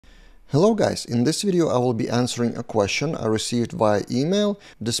Hello guys, in this video I will be answering a question I received via email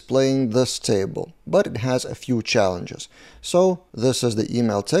displaying this table, but it has a few challenges. So this is the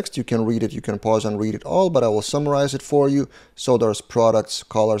email text, you can read it, you can pause and read it all, but I will summarize it for you. So there's products,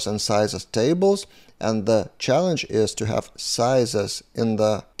 colors and sizes tables, and the challenge is to have sizes in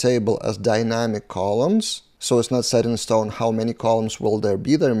the table as dynamic columns. So it's not set in stone how many columns will there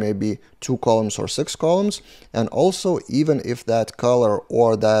be. There may be 2 columns or 6 columns. And also, even if that color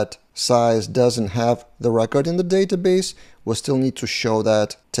or that size doesn't have the record in the database, we still need to show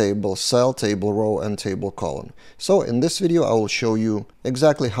that table cell, table row, and table column. So in this video, I will show you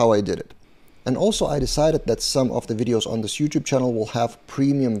exactly how I did it. And also I decided that some of the videos on this YouTube channel will have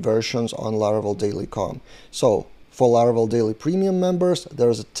premium versions on Laravel Daily.com. So for Laravel Daily Premium members,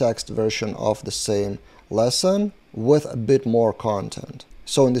 there is a text version of the same lesson with a bit more content.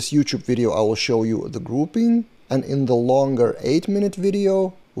 So in this YouTube video, I will show you the grouping, and in the longer 8-minute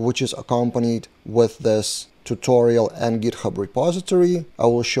video, which is accompanied with this tutorial and GitHub repository, I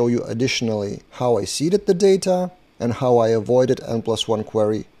will show you additionally how I seeded the data and how I avoided N+1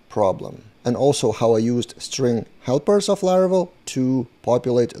 query problem, and also how I used string helpers of Laravel to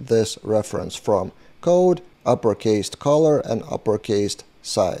populate this reference from code, uppercased color, and uppercased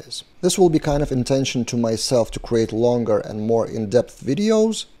size. This will be kind of intention to myself to create longer and more in-depth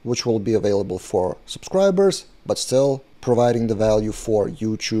videos, which will be available for subscribers, but still providing the value for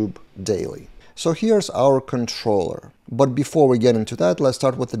YouTube daily. So here's our controller. But before we get into that, let's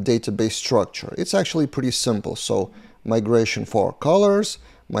start with the database structure. It's actually pretty simple. So migration for colors,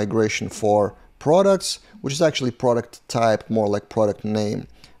 migration for products, which is actually product type, more like product name,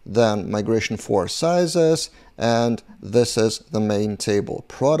 then migration for sizes, and this is the main table,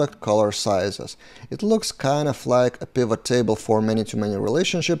 product color sizes. It looks kind of like a pivot table for many-to-many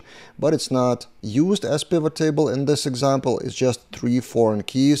relationship, but it's not used as pivot table in this example. It's just 3 foreign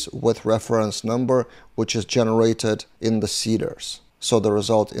keys with reference number, which is generated in the seeders. So the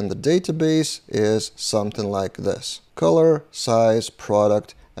result in the database is something like this: color, size,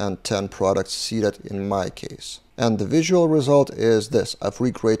 product, and 10 products seeded in my case. And the visual result is this. I've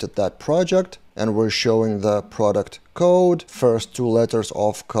recreated that project and we're showing the product code, first 2 letters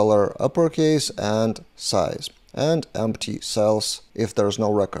of color uppercase and size, and empty cells if there's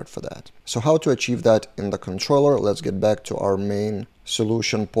no record for that. So how to achieve that in the controller? Let's get back to our main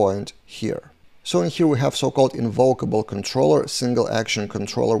solution point here. So in here we have so-called invocable controller, single action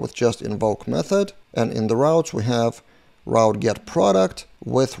controller with just invoke method, and in the routes we have route get product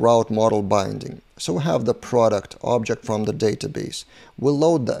with route model binding. So we have the product object from the database. We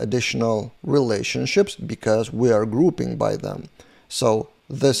load the additional relationships because we are grouping by them. So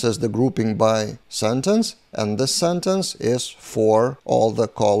this is the grouping by sentence, and this sentence is for all the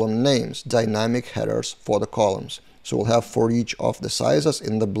column names, dynamic headers for the columns. So we'll have for each of the sizes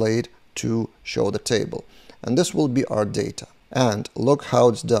in the blade to show the table. And this will be our data. And look how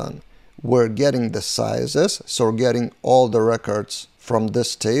it's done. We're getting the sizes, so we're getting all the records from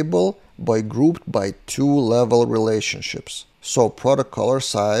this table by grouped by 2 level relationships. So product color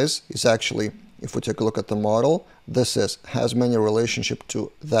size is actually, if we take a look at the model, this has many relationship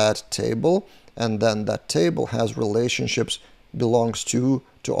to that table, and then that table has relationships belongs to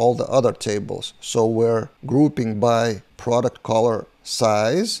all the other tables. So we're grouping by product color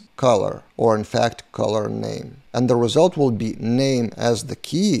size, color, or in fact color name. And the result will be name as the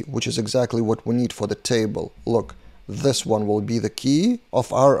key, which is exactly what we need for the table. Look, this one will be the key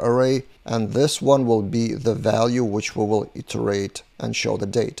of our array, and this one will be the value which we will iterate and show the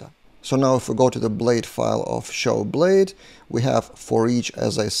data. So now if we go to the blade file of show blade, we have for each,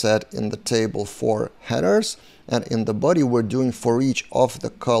 as I said, in the table for headers, and in the body we're doing for each of the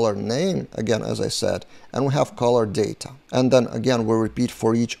color name, again as I said, and we have color data. And then again we repeat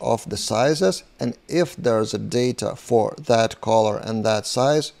for each of the sizes, and if there's a data for that color and that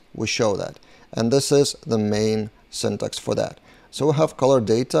size, we show that. And this is the main syntax for that. So we have color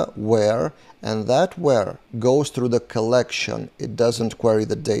data where, and that where goes through the collection. It doesn't query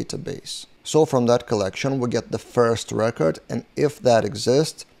the database. So from that collection we get the first record, and if that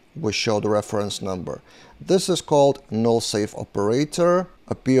exists, we show the reference number. This is called null safe operator,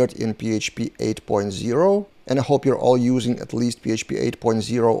 appeared in PHP 8.0, and I hope you're all using at least PHP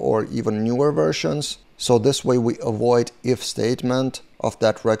 8.0 or even newer versions. So this way we avoid if statement of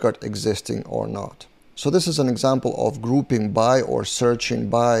that record existing or not. So this is an example of grouping by or searching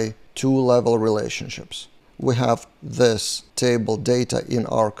by 2 level relationships. We have this table data in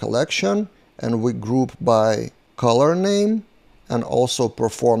our collection, and we group by color name and also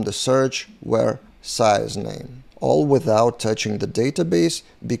perform the search where size name, all without touching the database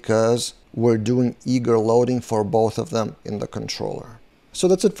because we're doing eager loading for both of them in the controller. So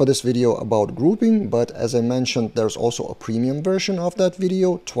that's it for this video about grouping, but as I mentioned, there's also a premium version of that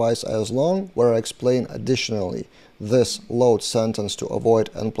video, twice as long, where I explain additionally this load sentence to avoid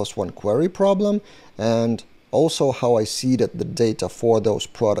n+1 query problem, and also how I seeded the data for those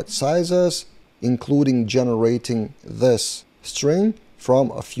product sizes, including generating this string from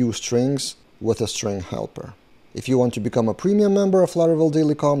a few strings with a string helper. If you want to become a premium member of Laravel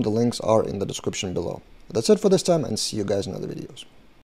Daily.com, the links are in the description below. That's it for this time, and see you guys in other videos.